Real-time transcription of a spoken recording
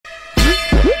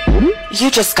You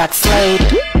just got slayed.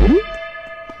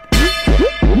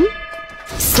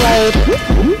 Slayed.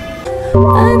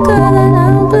 I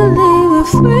don't believe in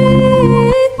freedom.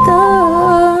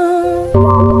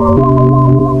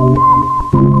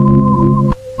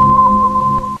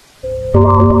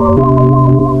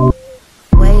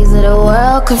 Ways of the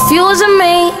world confusing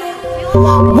me.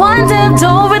 One tipped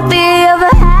over the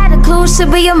other, had a clue,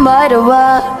 should be a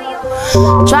murderer.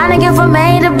 Trying to get from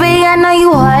A to B, I know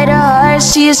you heard of her.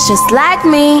 She is just like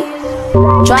me,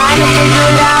 trying to figure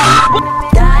it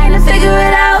out, dying to figure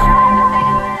it out.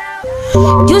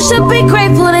 You should be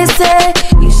grateful, they say.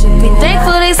 You should be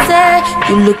thankful, they say.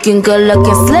 You looking good,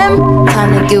 looking slim.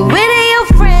 Time to get rid of your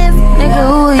friends. Nigga,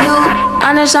 who are you?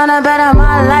 I'm just tryna better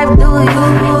my life, do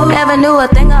you? Never knew a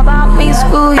thing about me,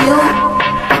 screw you.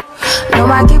 Know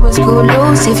I keep a screw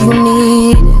loose if you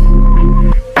need.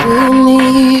 You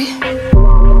need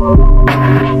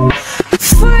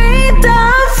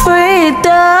freedom,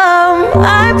 freedom.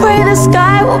 I pray the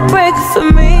sky will break for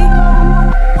me.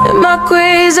 Am I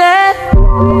crazy?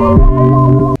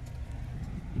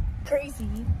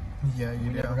 Crazy. Yeah,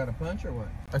 you never got a punch or what?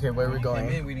 Okay, where are we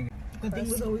going? We didn't The thing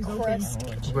was always open.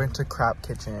 We're going to Crap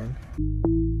Kitchen.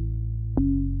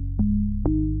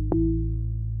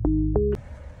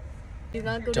 Do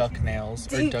not go Duck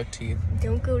nails or duck teeth.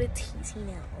 Don't go to TT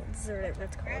Nails or whatever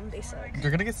it's called. They suck. You're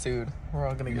gonna get sued. We're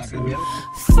all gonna get sued.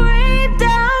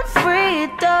 Freedom,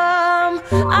 freedom.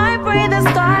 I pray the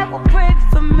sky will break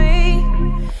for me.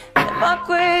 Am I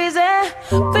crazy?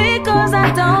 Because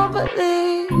I don't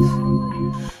believe.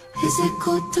 Is it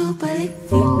cool to believe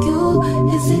in you?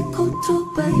 Is it cool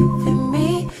to believe in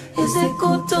me? Is it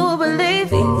cool to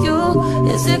believe in you?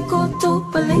 Is it cool to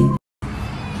believe?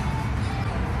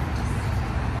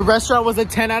 The restaurant was a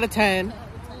 10 out of 10.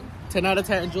 10 out of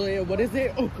 10. Julia, what is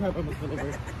it? Oh crap, I almost fell over.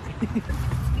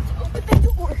 Open the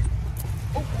door.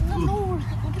 Open the door.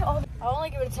 Look at all the... I'll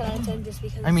only give it a 10 out of 10 just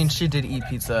because... I mean, she did eat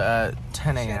pizza at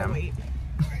 10 a.m.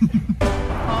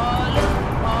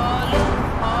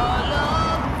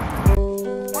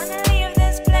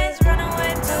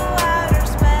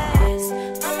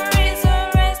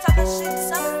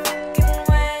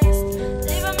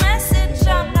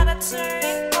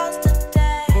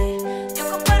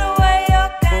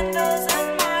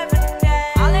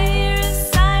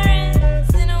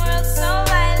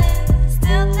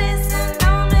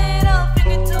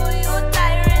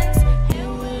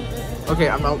 Okay,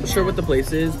 I'm not sure what the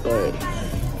place is, but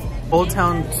Old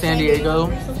Town San Diego.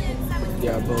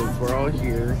 Yeah, but we're all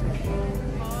here.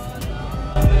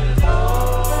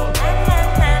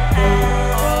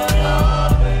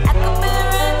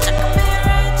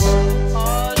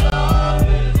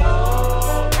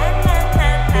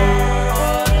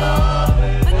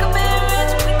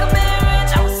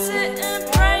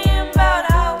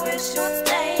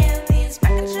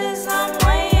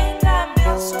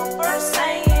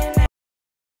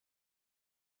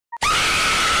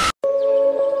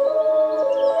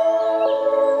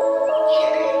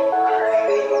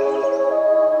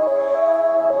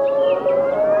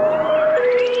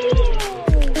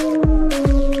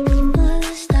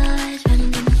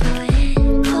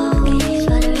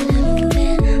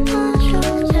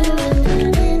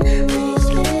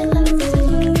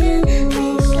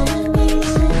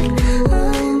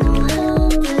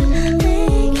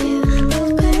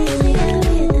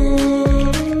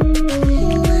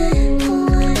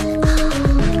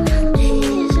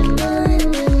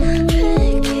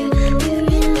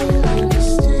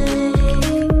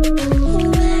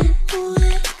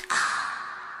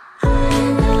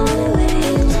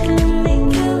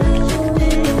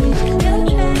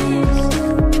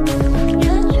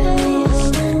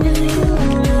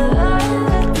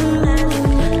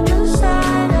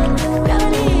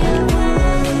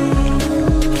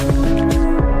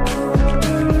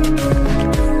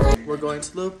 Going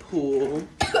to the pool.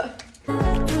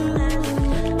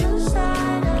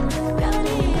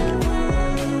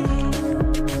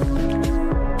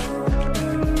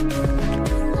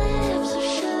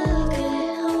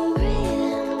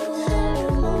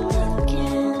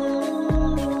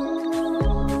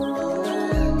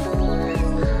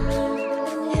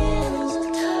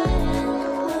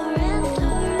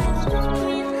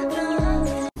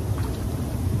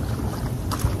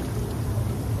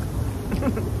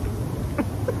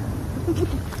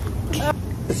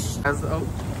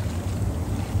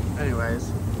 Anyways,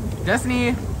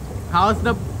 Destiny, how's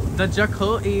the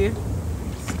jacuzzi?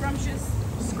 Scrumptious.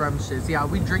 Scrumptious. Yeah,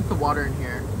 we drink the water in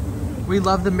here. We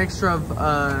love the mixture of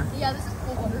yeah, this is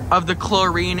cool water. Of the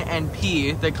chlorine and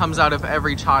pee that comes out of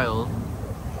every child.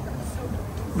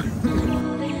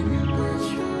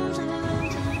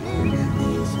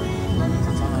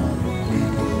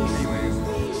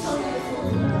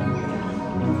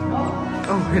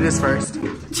 It is first.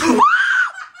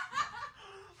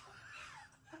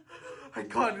 I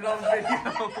caught it on video.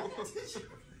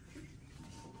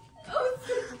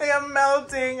 Hey, I'm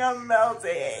melting. I'm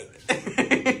melting.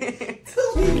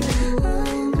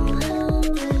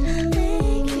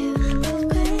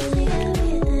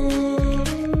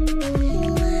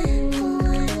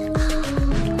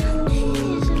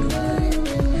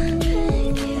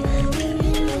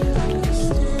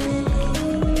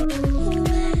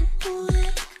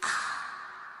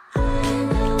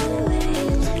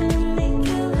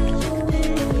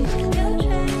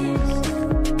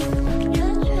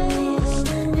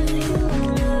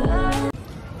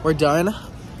 We're done,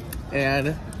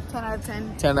 and 10 out of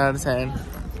 10. 10 out of 10.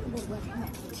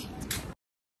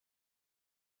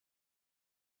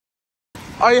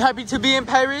 Are you happy to be in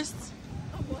Paris?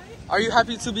 What? Are you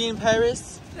happy to be in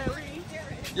Paris? Paris.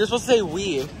 You're supposed to say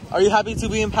we. Are you happy to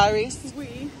be in Paris?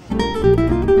 We.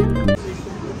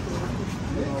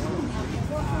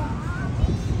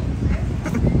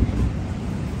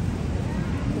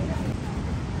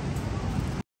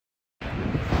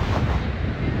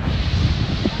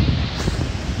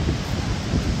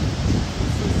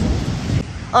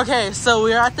 Okay, so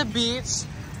we're at the beach,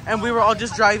 and we were all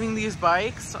just driving these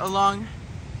bikes along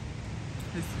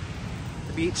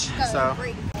the beach. So,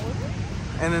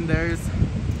 and then there's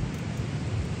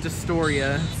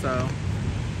Astoria. So,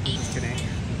 just kidding.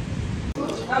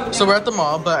 So we're at the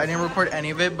mall, but I didn't record any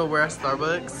of it. But we're at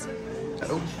Starbucks.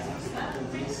 Oh.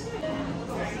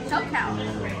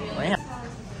 Wow.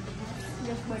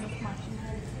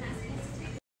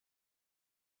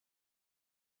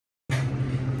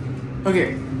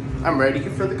 Okay, I'm ready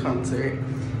for the concert,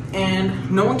 and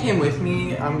no one came with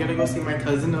me. I'm gonna go see my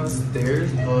cousin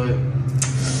downstairs, but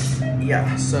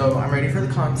yeah, so I'm ready for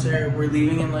the concert. We're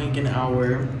leaving in like an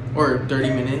hour or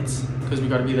 30 minutes because we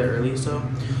gotta be there early. So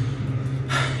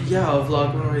yeah, I'll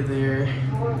vlog when we're there.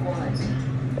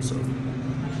 So Hold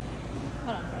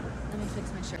on, let me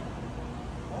fix my shirt.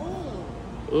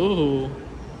 ooh,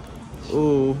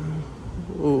 ooh,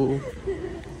 ooh.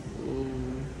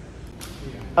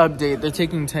 Update, they're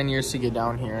taking 10 years to get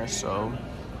down here, so.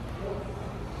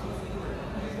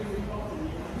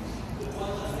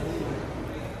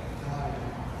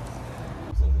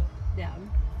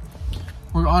 Down.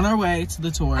 We're on our way to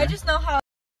the tour. I just know how.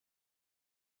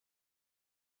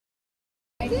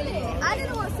 I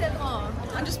didn't want to sit long.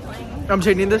 I'm just playing. I'm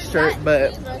changing this shirt,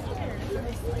 but Is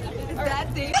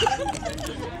that deep?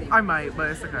 I might,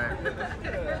 but it's okay.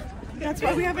 That's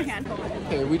why we have a handful.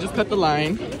 Okay, we just cut the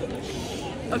line.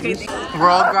 Okay. We're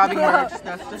all grabbing merch.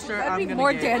 That's the shirt That'd I'm be gonna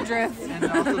more get. dandruff. And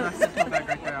also that's the tote bag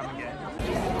right there I'm gonna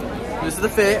get. This is the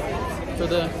fit for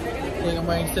the thing I'm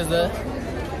wearing, SZA.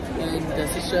 And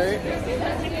that's the shirt.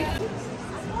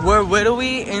 We're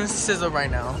widowy in SZA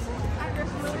right now.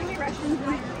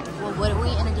 Well, what are we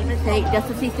in a different state just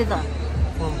to see SZA?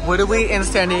 We're widowy in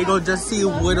San Diego just see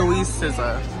widowy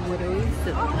SZA. Widowy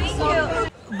SZA.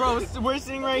 Bro, we're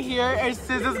sitting right here and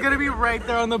SZA's gonna be right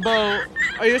there on the boat.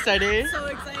 Are you excited? So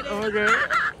excited. Oh my god.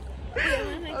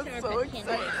 I'm so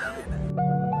excited.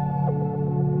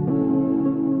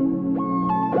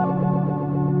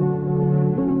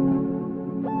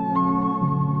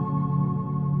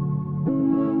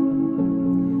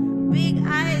 Big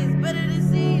eyes, better to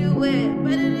see you with,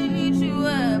 better to eat you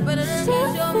up, better to ease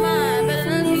your mind, better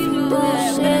to ease you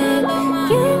up, better to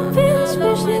can't feel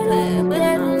special like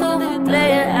that, no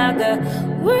player. I got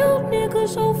real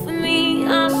niggas over me, I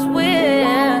swear.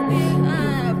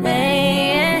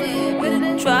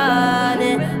 Man, tried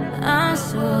it, I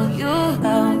saw you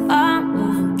how I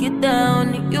move, get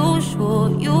down to you, sure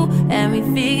you had me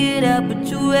figured out, but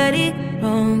you ready?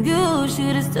 Wrong, you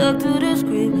should've stuck to the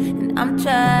script. And I'm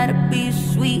tired of being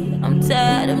sweet, I'm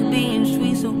tired of being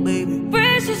sweet. So baby,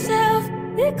 brace yourself,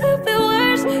 it could be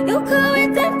worse. You could be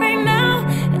dead right now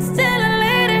instead of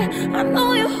later. I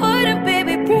know you're hurting,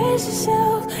 baby, brace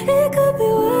yourself. It could be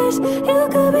worse, you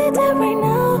could be dead right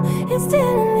now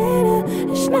instead of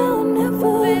later. It's now or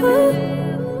never.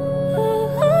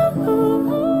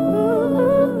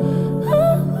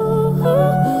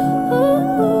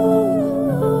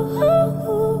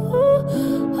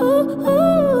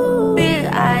 Big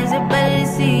eyes, are better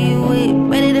to see you with,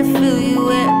 better to feel you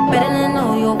with, better to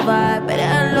know your vibe, better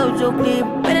unload your clip,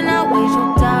 better not waste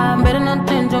your time, better not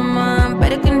change your mind,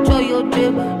 better control your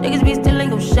drip. Niggas be stealing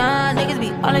your shine, niggas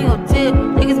be all in your tip,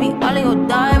 niggas be all in your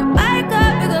dime. I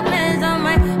got bigger plans on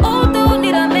my old dude,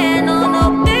 need a man, no,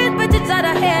 no. These bitches out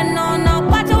of hand, no, no.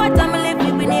 Watch your time and live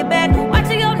flipping it back. Watch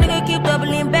your nigga keep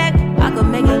doubling back. I could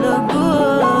make it look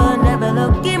good, never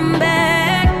looking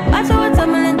back. Watch your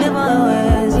time and live different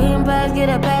ways. Seeing past, get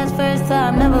a pass first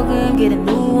time, never gonna get a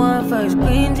new one first.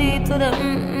 Green tea to the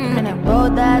and I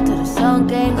rode that to the sun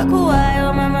king. Got Kauai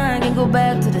on my mind, can go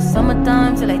back to the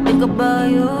summertime till I think about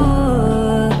you.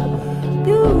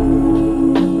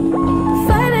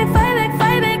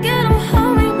 Fight back, get them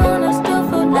homie. No, I still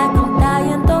feel like I'm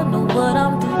dying, don't know what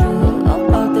I'm to do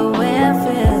about the way I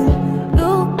feel.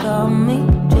 You got me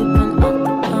dripping on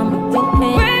the common with me.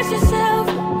 Brace yourself,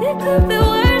 it could be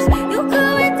worse. You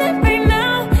could be dead right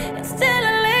now instead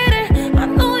of later. I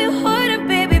know you heard it,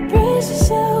 baby. Brace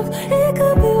yourself, it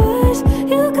could be worse.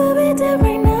 You could be dead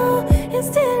right now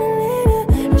instead of later.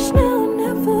 It's now or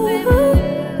never.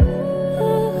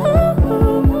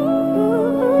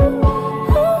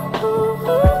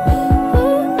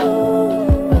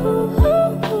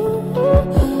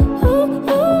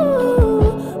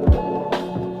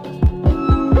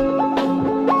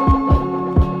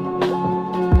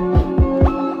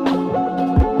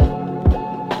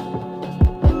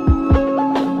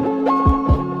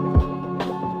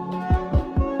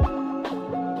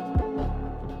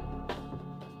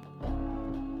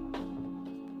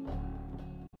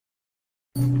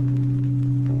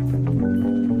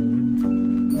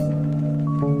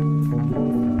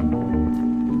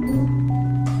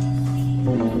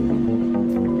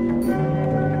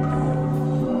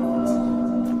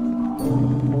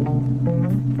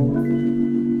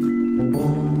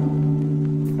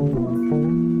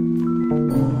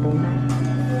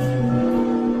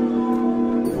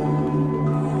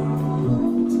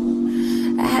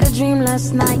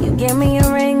 Last night you gave me a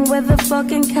ring with a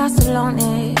fucking castle on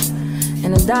it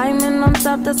and a diamond on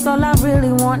top, that's all I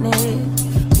really wanted.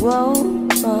 Whoa,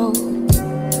 whoa,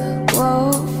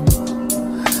 whoa.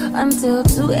 Until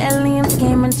two aliens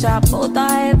came and chopped both our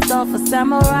heads off for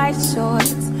samurai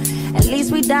shorts. At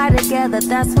least we died together,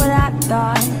 that's what I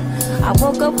thought. I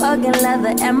woke up hugging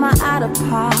leather, am I out of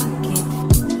pocket?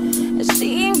 She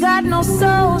ain't got no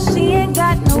soul, she ain't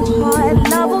got no heart.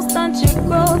 Love will stunt your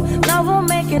growth, love will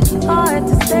make it hard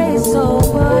to stay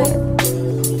sober.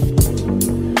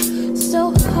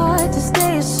 So hard to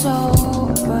stay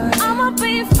sober. I'ma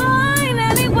be fine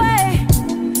anyway,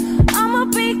 I'ma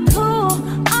be cool,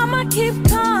 I'ma keep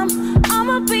calm,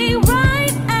 I'ma be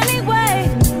right anyway.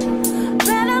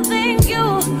 Better than you,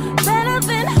 better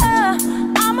than her,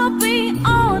 I'ma be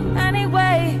on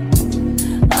anyway.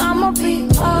 I'ma be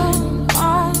on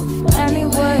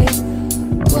anyway.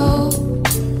 Whoa,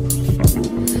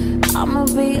 I'ma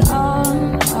be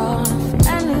on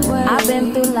anyway. I've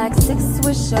been through like 6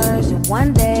 swishers in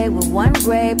one day, with 1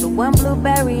 grape and 1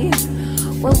 blueberry.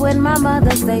 What would my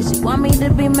mother say? She want me to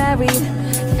be married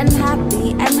and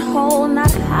happy and whole,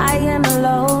 not high and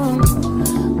alone.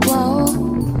 Whoa,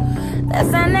 does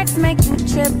that next make you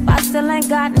trip? I still ain't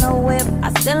got no whip,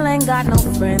 I still ain't got no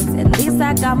friends. At least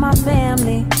I got my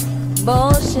family.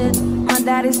 Bullshit, my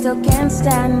daddy still can't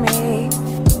stand me.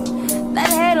 That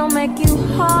hate'll make you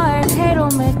hard,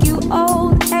 hate'll make you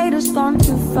old. Hate has gone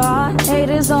too far, hate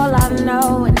is all I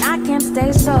know. And I can't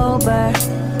stay sober,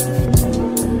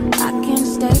 I can't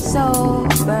stay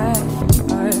sober.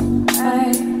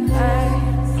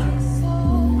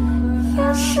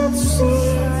 You should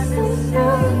see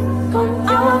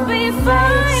I'ma be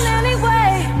fine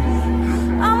anyway,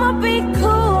 I'ma be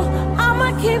cool,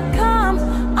 I'ma keep calm,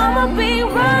 I'ma be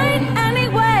right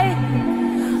anyway.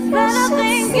 Better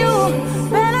than you,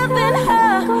 better than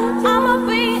her, I'ma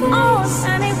be on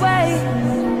anyway.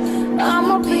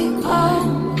 I'ma be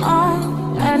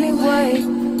on anyway.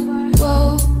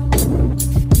 Whoa,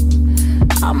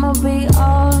 I'ma be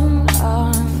on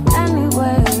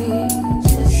anyway.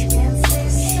 Just can't stay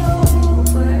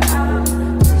sober, I'm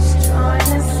just trying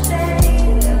to stay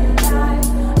alive.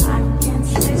 I can't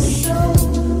stay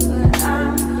sober,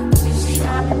 I'm just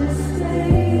trying to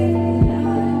stay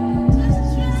alive.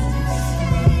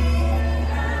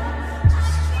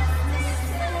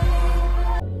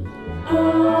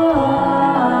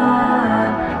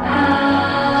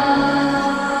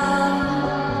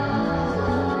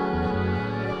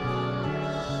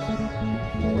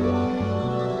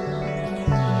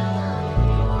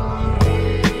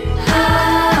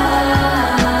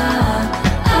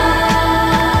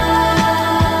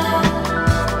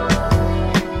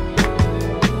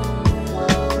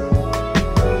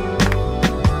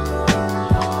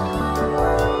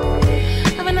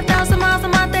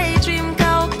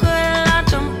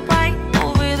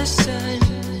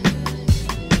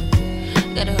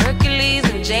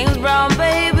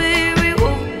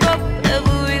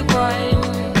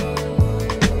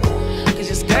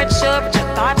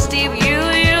 Steve